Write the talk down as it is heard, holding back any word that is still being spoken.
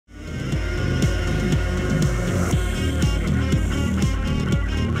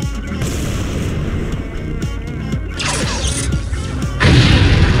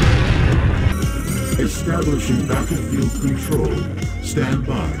Establishing battlefield control. Stand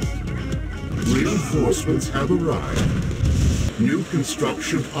by. Reinforcements have arrived. New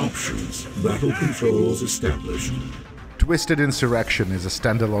construction options. Battle controls established. Twisted Insurrection is a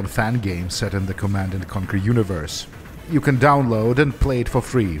standalone fan game set in the Command & Conquer universe. You can download and play it for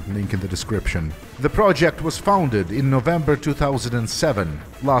free, link in the description. The project was founded in November 2007.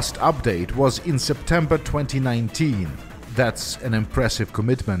 Last update was in September 2019. That's an impressive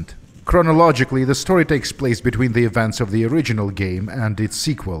commitment. Chronologically, the story takes place between the events of the original game and its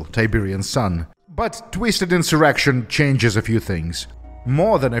sequel, Tiberian Sun. But Twisted Insurrection changes a few things.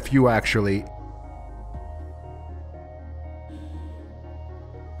 More than a few, actually.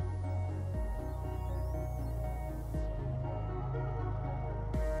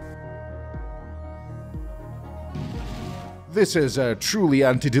 This is a truly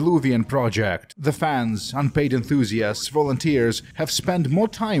antediluvian project. The fans, unpaid enthusiasts, volunteers have spent more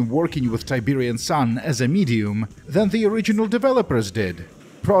time working with Tiberian Sun as a medium than the original developers did.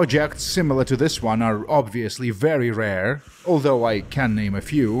 Projects similar to this one are obviously very rare, although I can name a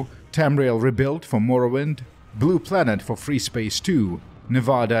few. Tamriel Rebuilt for Morrowind, Blue Planet for Free Space 2,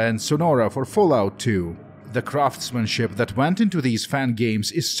 Nevada and Sonora for Fallout 2. The craftsmanship that went into these fan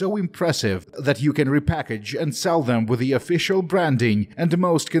games is so impressive that you can repackage and sell them with the official branding, and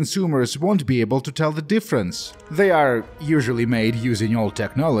most consumers won't be able to tell the difference. They are usually made using old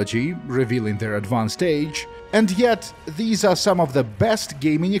technology, revealing their advanced age, and yet these are some of the best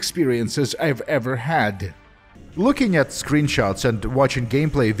gaming experiences I've ever had. Looking at screenshots and watching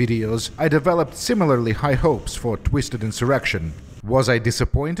gameplay videos, I developed similarly high hopes for Twisted Insurrection. Was I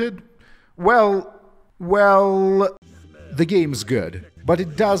disappointed? Well, the game's good, but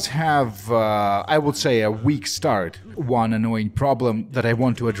it does have, I would say, a weak start. One annoying problem that I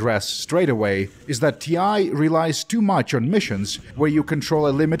want to address straight away is that TI relies too much on missions where you control a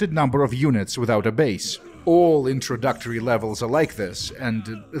limited number of units without a base. All introductory levels are like this,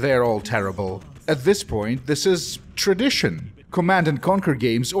 and they're all terrible. At this point, this is tradition. Command & Conquer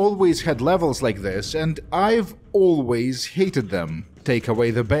games always had levels like this, and I've always hated them. Take away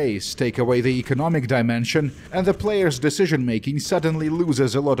the base, take away the economic dimension, and the player's decision-making suddenly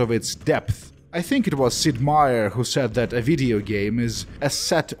loses a lot of its depth. I think it was Sid Meier who said that a video game is a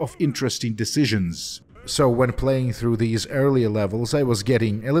set of interesting decisions. So when playing through these earlier levels, I was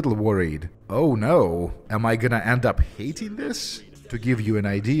getting a little worried. Oh no, am I gonna end up hating this? To give you an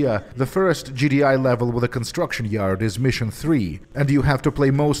idea, the first GDI level with a construction yard is Mission 3, and you have to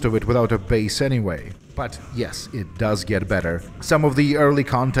play most of it without a base anyway. But yes, it does get better. Some of the early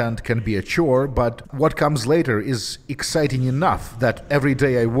content can be a chore, but what comes later is exciting enough that every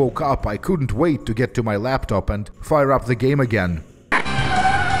day I woke up I couldn't wait to get to my laptop and fire up the game again.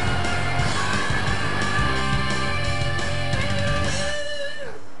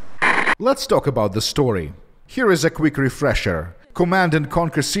 Let's talk about the story. Here is a quick refresher. Command &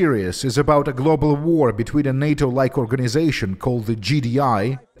 Conquer series is about a global war between a NATO-like organization called the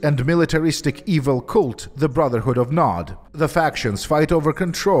GDI and militaristic evil cult, the Brotherhood of Nod. The factions fight over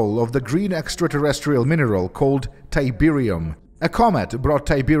control of the green extraterrestrial mineral called Tiberium. A comet brought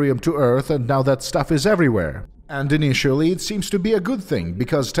Tiberium to Earth, and now that stuff is everywhere. And initially it seems to be a good thing,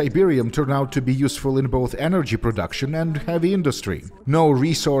 because Tiberium turned out to be useful in both energy production and heavy industry. No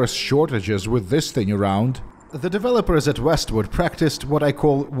resource shortages with this thing around. The developers at Westwood practiced what I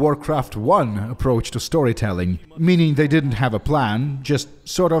call Warcraft 1 approach to storytelling, meaning they didn't have a plan, just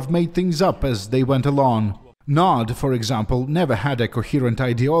sort of made things up as they went along. Nod, for example, never had a coherent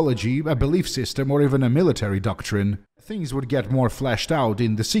ideology, a belief system, or even a military doctrine. Things would get more fleshed out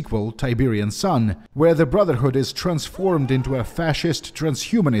in the sequel, Tiberian Sun, where the Brotherhood is transformed into a fascist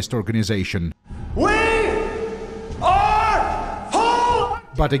transhumanist organization.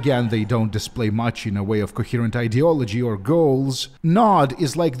 But again, they don't display much in a way of coherent ideology or goals. Nod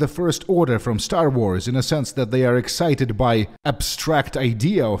is like the First Order from Star Wars in a sense that they are excited by abstract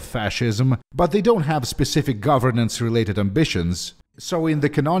idea of fascism, but they don't have specific governance-related ambitions. So in the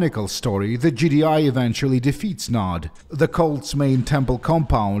canonical story, the GDI eventually defeats Nod. The cult's main temple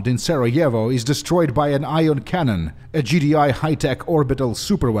compound in Sarajevo is destroyed by an ion cannon, a GDI high-tech orbital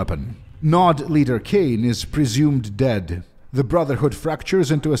superweapon. Nod leader Kane is presumed dead. The Brotherhood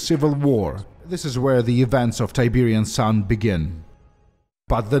fractures into a civil war. This is where the events of Tiberian Sun begin.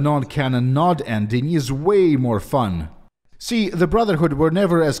 But the non-canon Nod ending is way more fun. See, the Brotherhood were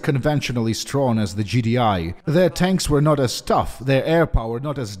never as conventionally strong as the GDI. Their tanks were not as tough, their air power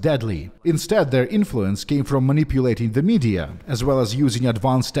not as deadly. Instead, their influence came from manipulating the media, as well as using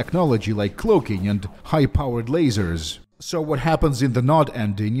advanced technology like cloaking and high-powered lasers. So what happens in the Nod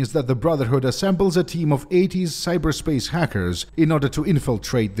ending is that the Brotherhood assembles a team of 80s cyberspace hackers in order to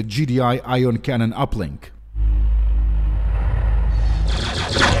infiltrate the GDI ion cannon uplink.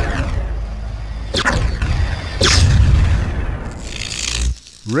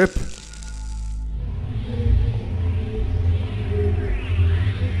 RIP.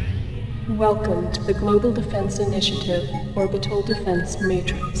 Welcome to the Global Defense Initiative Orbital Defense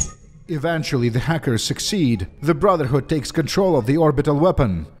Matrix. Eventually, the hackers succeed. The Brotherhood takes control of the orbital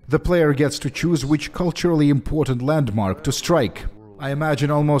weapon. The player gets to choose which culturally important landmark to strike. I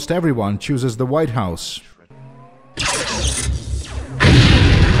imagine almost everyone chooses the White House.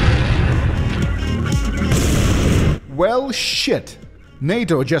 Well, shit!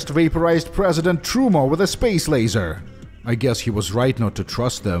 NATO just vaporized President Trudeau with a space laser. I guess he was right not to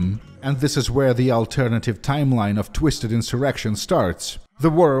trust them. And this is where the alternative timeline of Twisted Insurrection starts. The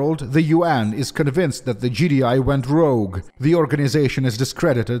world, the UN, is convinced that the GDI went rogue. The organization is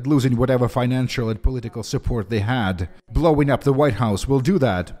discredited, losing whatever financial and political support they had. Blowing up the White House will do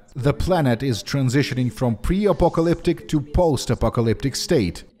that. The planet is transitioning from pre-apocalyptic to post-apocalyptic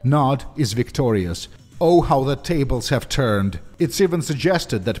state. Nod is victorious. Oh, how the tables have turned. It's even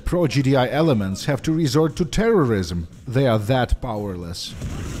suggested that pro-GDI elements have to resort to terrorism. They are that powerless.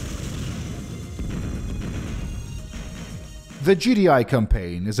 The GDI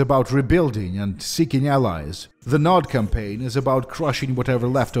campaign is about rebuilding and seeking allies. The Nod campaign is about crushing whatever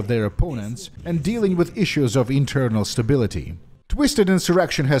left of their opponents and dealing with issues of internal stability. Twisted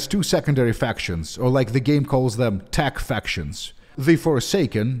Insurrection has two secondary factions, or like the game calls them, TAC factions. The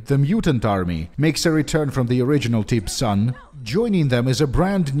Forsaken, the Mutant Army, makes a return from the original Tib's son. Joining them is a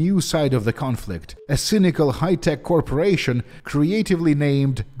brand new side of the conflict, a cynical high-tech corporation creatively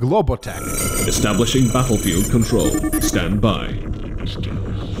named Globotech. Establishing battlefield control. Stand by.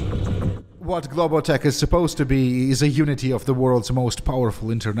 What Globotech is supposed to be is a unity of the world's most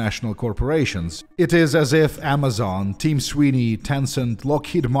powerful international corporations. It is as if Amazon, Team Sweeney, Tencent,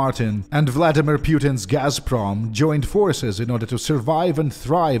 Lockheed Martin, and Vladimir Putin's Gazprom joined forces in order to survive and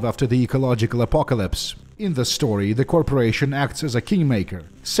thrive after the ecological apocalypse. In the story, the corporation acts as a kingmaker,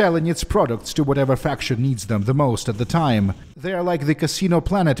 selling its products to whatever faction needs them the most at the time. They are like the Casino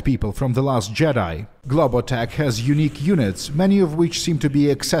Planet people from The Last Jedi. Globotech has unique units, many of which seem to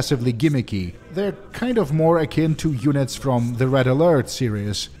be excessively gimmicky. They're kind of more akin to units from the Red Alert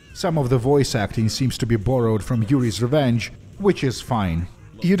series. Some of the voice acting seems to be borrowed from Yuri's Revenge, which is fine.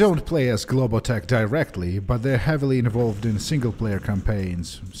 You don't play as Globotech directly, but they're heavily involved in single-player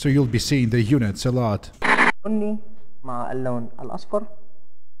campaigns, so you'll be seeing the units a lot.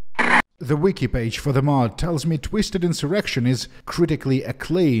 The wiki page for the mod tells me Twisted Insurrection is critically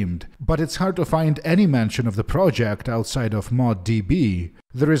acclaimed, but it's hard to find any mention of the project outside of ModDB.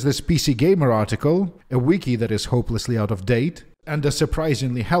 There is this PC Gamer article, a wiki that is hopelessly out of date, and a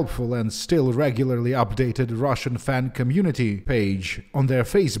surprisingly helpful and still regularly updated Russian fan community page on their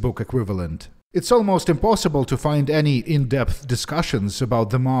Facebook equivalent. It's almost impossible to find any in-depth discussions about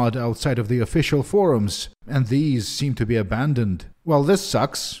the mod outside of the official forums, and these seem to be abandoned. Well, this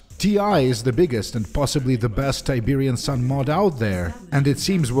sucks. TI is the biggest and possibly the best Tiberian Sun mod out there, and it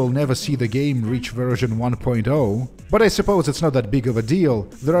seems we'll never see the game reach version 1.0. But I suppose it's not that big of a deal.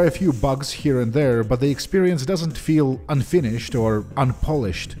 There are a few bugs here and there, but the experience doesn't feel unfinished or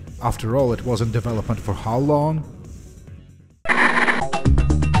unpolished. After all, it was in development for how long?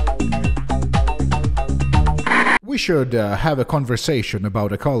 We should have a conversation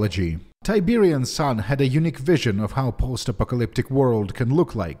about ecology. Tiberian Sun had a unique vision of how post-apocalyptic world can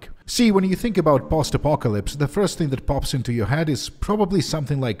look like. See, when you think about post-apocalypse, the first thing that pops into your head is probably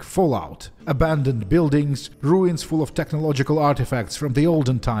something like Fallout. Abandoned buildings, ruins full of technological artifacts from the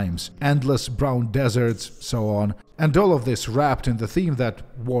olden times, endless brown deserts, so on. And all of this wrapped in the theme that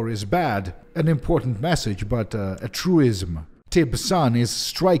war is bad. An important message, but a truism. Tib's Sun is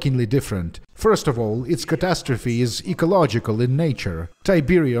strikingly different. First of all, its catastrophe is ecological in nature.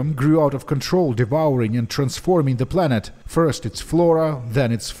 Tiberium grew out of control, devouring and transforming the planet. First its flora,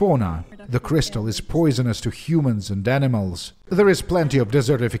 then its fauna. The crystal is poisonous to humans and animals. There is plenty of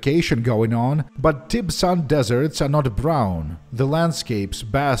desertification going on, but Tib's Sun deserts are not brown. The landscapes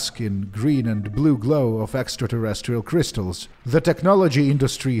bask in green and blue glow of extraterrestrial crystals. The technology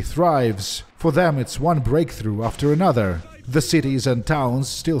industry thrives. For them, it's one breakthrough after another. The cities and towns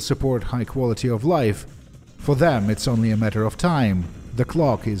still support high quality of life. For them, it's only a matter of time. The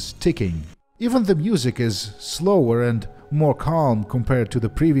clock is ticking. Even the music is slower and more calm compared to the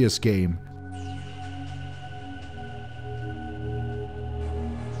previous game.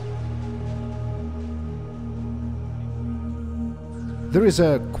 There is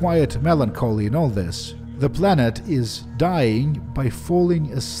a quiet melancholy in all this. The planet is dying by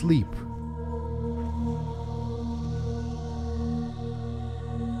falling asleep.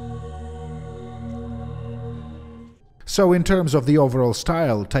 So in terms of the overall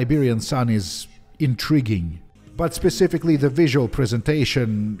style, Tiberian Sun is intriguing. But specifically the visual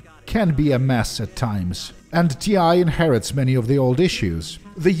presentation can be a mess at times. And TI inherits many of the old issues.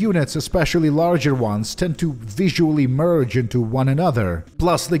 The units, especially larger ones, tend to visually merge into one another.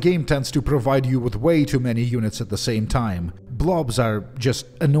 Plus, the game tends to provide you with way too many units at the same time. Blobs are just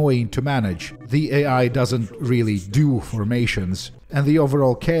annoying to manage. The AI doesn't really do formations. And the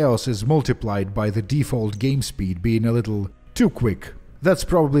overall chaos is multiplied by the default game speed being a little too quick. That's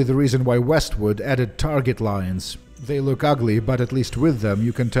probably the reason why Westwood added target lines. They look ugly, but at least with them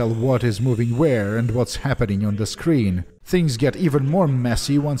you can tell what is moving where and what's happening on the screen. Things get even more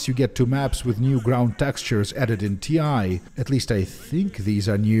messy once you get to maps with new ground textures added in TI. At least I think these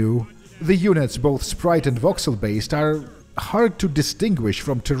are new. The units, both sprite and voxel-based, are hard to distinguish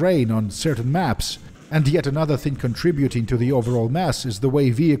from terrain on certain maps. And yet another thing contributing to the overall mess is the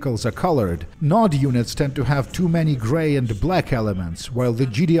way vehicles are colored. Nod units tend to have too many grey and black elements, while the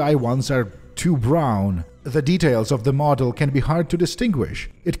GDI ones are too brown. The details of the model can be hard to distinguish.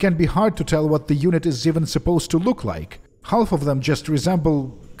 It can be hard to tell what the unit is even supposed to look like. Half of them just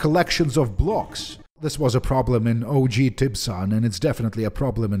resemble collections of blocks. This was a problem in OG Tibson, and it's definitely a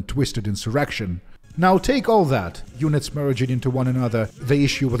problem in Twisted Insurrection. Now take all that, units merging into one another, the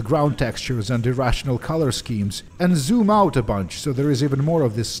issue with ground textures and irrational color schemes, and zoom out a bunch so there is even more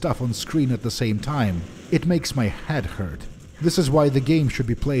of this stuff on screen at the same time. It makes my head hurt. This is why the game should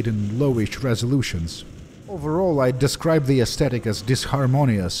be played in lowish resolutions. Overall, I'd describe the aesthetic as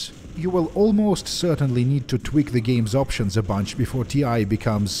disharmonious. You will almost certainly need to tweak the game's options a bunch before TI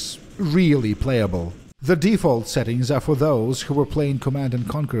becomes really playable. The default settings are for those who were playing Command &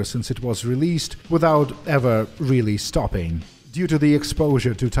 Conquer since it was released without ever really stopping. Due to the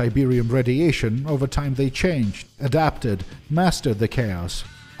exposure to Tiberium radiation, over time they changed, adapted, mastered the chaos.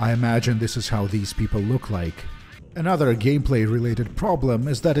 I imagine this is how these people look like. Another gameplay-related problem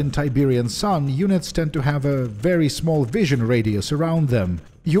is that in Tiberian Sun, units tend to have a very small vision radius around them.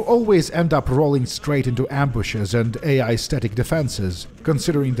 You always end up rolling straight into ambushes and AI static defenses.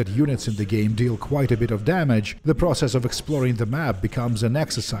 Considering that units in the game deal quite a bit of damage, the process of exploring the map becomes an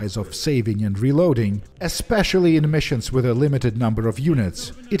exercise of saving and reloading, especially in missions with a limited number of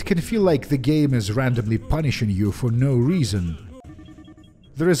units. It can feel like the game is randomly punishing you for no reason.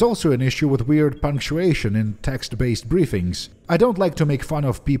 There is also an issue with weird punctuation in text-based briefings. I don't like to make fun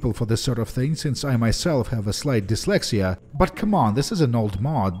of people for this sort of thing since I myself have a slight dyslexia, but come on, this is an old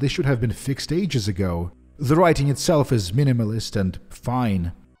mod, this should have been fixed ages ago. The writing itself is minimalist and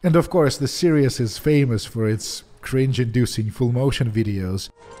fine. And of course, the series is famous for its cringe-inducing full-motion videos.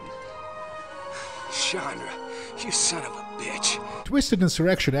 Chandra, you son of a bitch. Twisted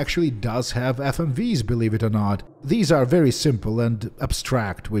Insurrection actually does have FMVs, believe it or not. These are very simple and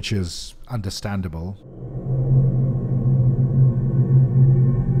abstract, which is understandable.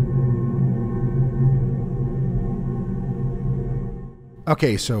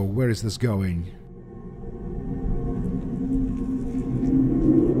 Okay, so where is this going?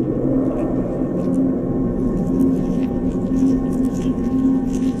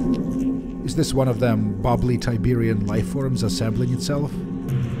 Is this one of them bubbly Tiberian lifeforms assembling itself?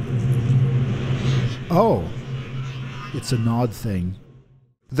 Oh, it's a nod thing.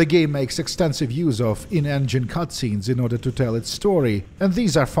 The game makes extensive use of in-engine cutscenes in order to tell its story, and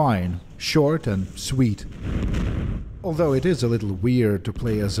these are fine, short and sweet. Although it is a little weird to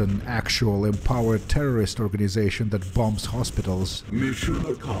play as an actual empowered terrorist organization that bombs hospitals. Mission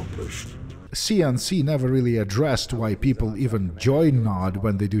accomplished. CNC never really addressed why people even join NOD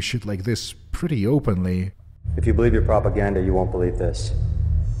when they do shit like this pretty openly. If you believe your propaganda, you won't believe this.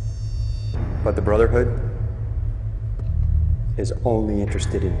 But the Brotherhood is only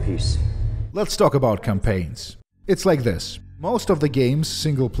interested in peace. Let's talk about campaigns. It's like this. Most of the game's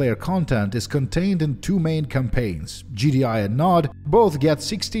single-player content is contained in two main campaigns. GDI and NOD both get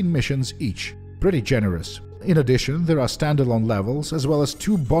 16 missions each. Pretty generous. In addition, there are standalone levels as well as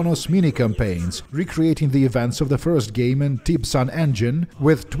two bonus mini-campaigns, recreating the events of the first game in Tibson engine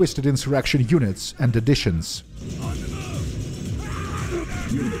with Twisted Insurrection units and additions.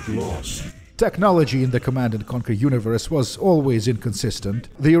 Unit lost. Technology in the Command & Conquer universe was always inconsistent.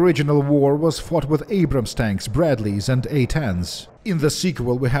 The original war was fought with Abrams tanks, Bradleys and A-10s. In the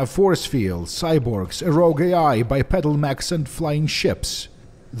sequel we have force fields, cyborgs, a rogue AI, bipedal mechs and flying ships.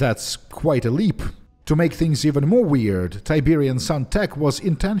 That's quite a leap. To make things even more weird, Tiberian Sun tech was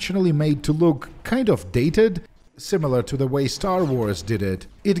intentionally made to look kind of dated. similar to the way Star Wars did it.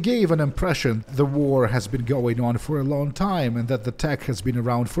 It gave an impression the war has been going on for a long time and that the tech has been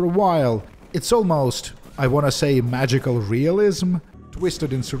around for a while. It's almost, I want to say, magical realism.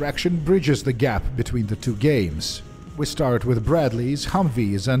 Twisted Insurrection bridges the gap between the two games. We start with Bradleys,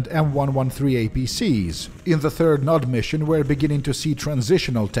 Humvees, and M113 APCs. In the third Nod mission, we're beginning to see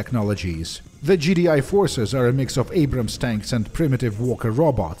transitional technologies. The GDI forces are a mix of Abrams tanks and primitive Walker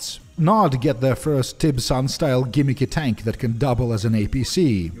robots. Nod get their first Tib-Sun-style gimmicky tank that can double as an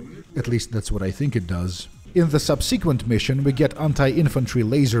APC. At least that's what I think it does. In the subsequent mission, we get anti-infantry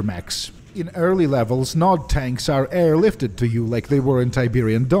laser mechs. In early levels, Nod tanks are airlifted to you like they were in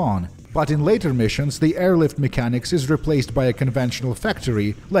Tiberian Dawn. But in later missions, the airlift mechanics is replaced by a conventional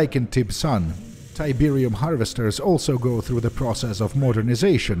factory, like in Tib-Sun. Tiberium harvesters also go through the process of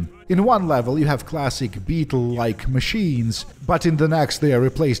modernization. In one level you have classic Beetle-like machines, but in the next they are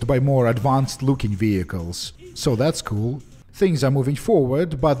replaced by more advanced-looking vehicles. So that's cool. Things are moving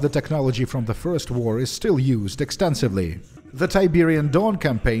forward, but the technology from the First War is still used extensively. The Tiberian Dawn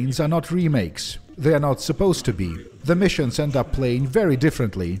campaigns are not remakes. They are not supposed to be. The missions end up playing very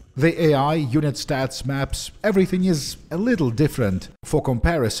differently. The AI, unit stats, maps, everything is a little different. For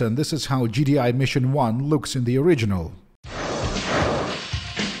comparison, this is how GDI Mission 1 looks in the original.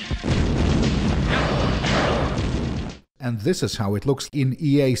 And this is how it looks in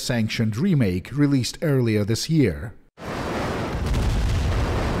EA-sanctioned remake released earlier this year.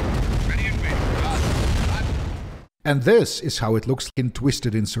 And this is how it looks in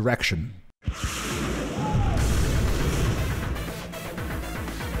Twisted Insurrection.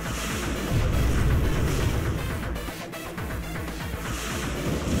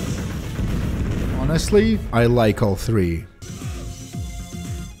 Honestly, I like all three.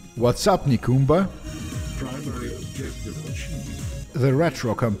 What's up, Nikumba? Primary objective achieved. The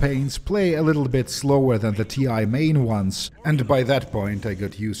retro campaigns play a little bit slower than the TI main ones, and by that point I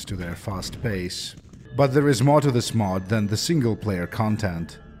got used to their fast pace. But there is more to this mod than the single-player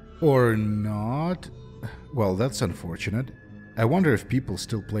content. Or not? Well, that's unfortunate. I wonder if people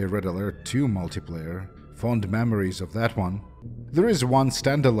still play Red Alert 2 multiplayer. Fond memories of that one. There is one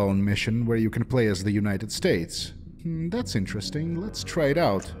standalone mission where you can play as the United States. That's interesting. Let's try it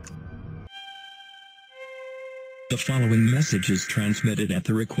out. The following message is transmitted at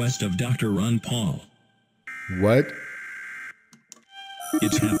the request of Dr. Ron Paul. What?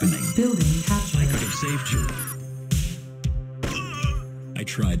 It's happening. Building captured. I could have saved you. I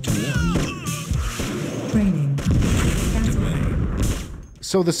tried to warn you. Training. Get away.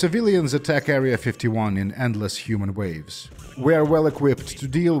 So the civilians attack Area 51 in endless human waves. We are well equipped to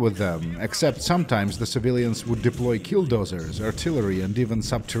deal with them, except sometimes the civilians would deploy killdozers, artillery and even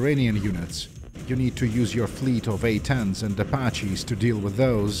subterranean units. You need to use your fleet of A-10s and Apaches to deal with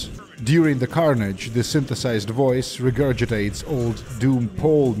those. During the carnage, the synthesized voice regurgitates old Doom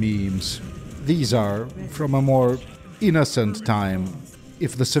Pole memes. These are from a more innocent time.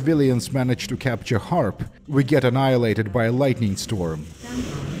 If the civilians manage to capture Harp, we get annihilated by a lightning storm.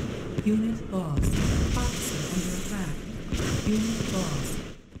 Unit lost. Officer under attack. Unit lost.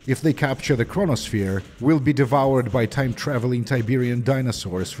 If they capture the Chronosphere, we'll be devoured by time-traveling Tiberian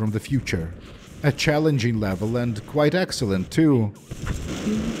dinosaurs from the future. A challenging level and quite excellent too.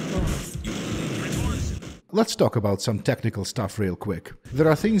 Unit lost. Let's talk about some technical stuff real quick. There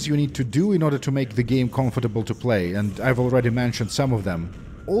are things you need to do in order to make the game comfortable to play, and I've already mentioned some of them.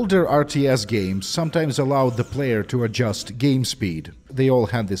 Older RTS games sometimes allowed the player to adjust game speed. They all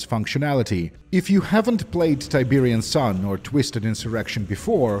had this functionality. If you haven't played Tiberian Sun or Twisted Insurrection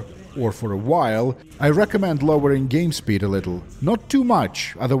before, or for a while, I recommend lowering game speed a little. Not too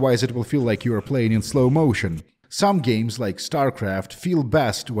much, otherwise it will feel like you are playing in slow motion. Some games, like StarCraft, feel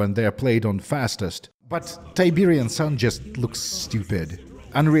best when they are played on fastest. But Tiberian Sun just looks stupid.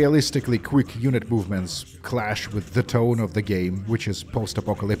 Unrealistically quick unit movements clash with the tone of the game, which is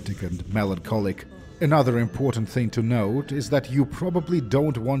post-apocalyptic and melancholic. Another important thing to note is that you probably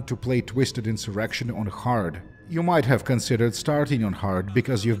don't want to play Twisted Insurrection on hard. You might have considered starting on hard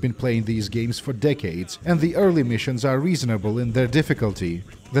because you've been playing these games for decades, and the early missions are reasonable in their difficulty.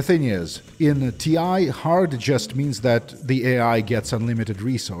 The thing is, in TI, hard just means that the AI gets unlimited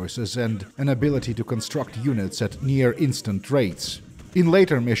resources and an ability to construct units at near-instant rates. In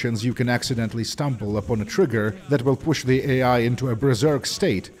later missions, you can accidentally stumble upon a trigger that will push the AI into a berserk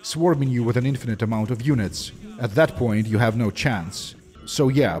state, swarming you with an infinite amount of units. At that point, you have no chance. So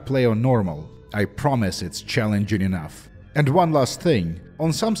yeah, play on normal. I promise it's challenging enough. And one last thing,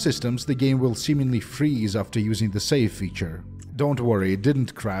 on some systems the game will seemingly freeze after using the save feature. Don't worry, it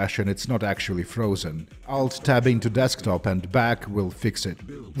didn't crash and it's not actually frozen. Alt-tabbing to desktop and back will fix it.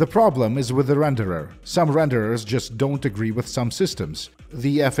 The problem is with the renderer. Some renderers just don't agree with some systems.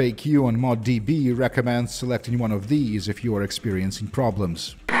 The FAQ on ModDB recommends selecting one of these if you are experiencing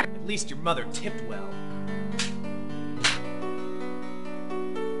problems. At least your mother tipped well.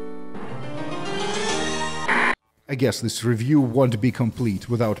 I guess this review won't be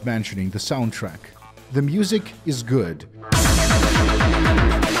complete without mentioning the soundtrack. The music is good.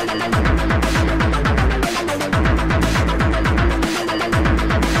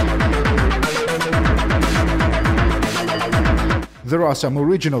 There are some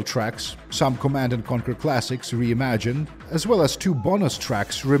original tracks, some Command & Conquer classics reimagined, as well as 2 bonus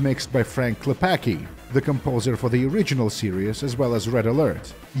tracks remixed by Frank Klepacki, the composer for the original series as well as Red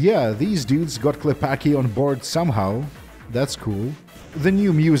Alert. Yeah, these dudes got Klepacki on board somehow. That's cool. The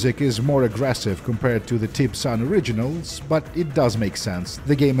new music is more aggressive compared to the Tib Sun originals, but it does make sense.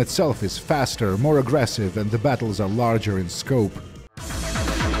 The game itself is faster, more aggressive, and the battles are larger in scope.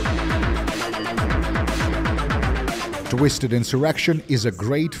 Twisted Insurrection is a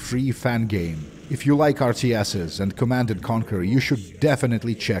great free fan game. If you like RTSs and Command & Conquer, you should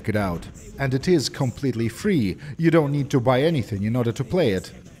definitely check it out. And it is completely free, you don't need to buy anything in order to play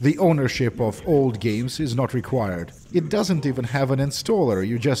it. The ownership of old games is not required. It doesn't even have an installer,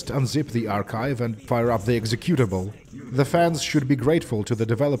 you just unzip the archive and fire up the executable. The fans should be grateful to the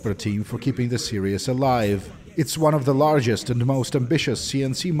developer team for keeping the series alive. It's one of the largest and most ambitious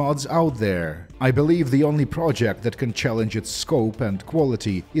CNC mods out there. I believe the only project that can challenge its scope and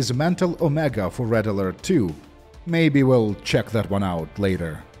quality is Mental Omega for Red Alert 2. Maybe we'll check that one out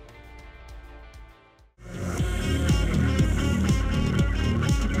later.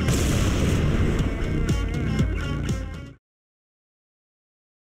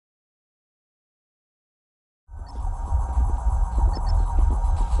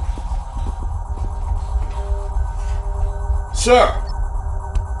 Sir,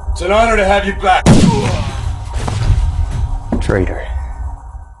 it's an honor to have you back. Traitor.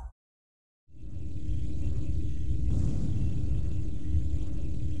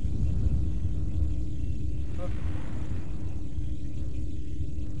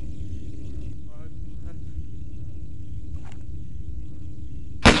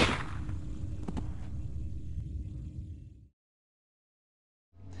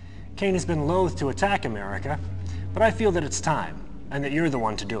 Kane has been loath to attack America, but I feel that it's time, and that you're the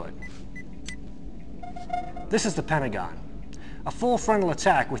one to do it. This is the Pentagon. A full frontal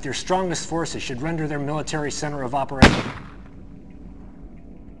attack with your strongest forces should render their military center of operation.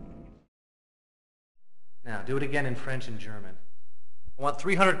 Now, do it again in French and German. I want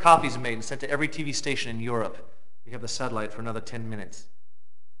 300 copies made and sent to every TV station in Europe. We have the satellite for another 10 minutes.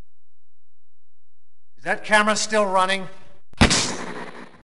 Is that camera still running?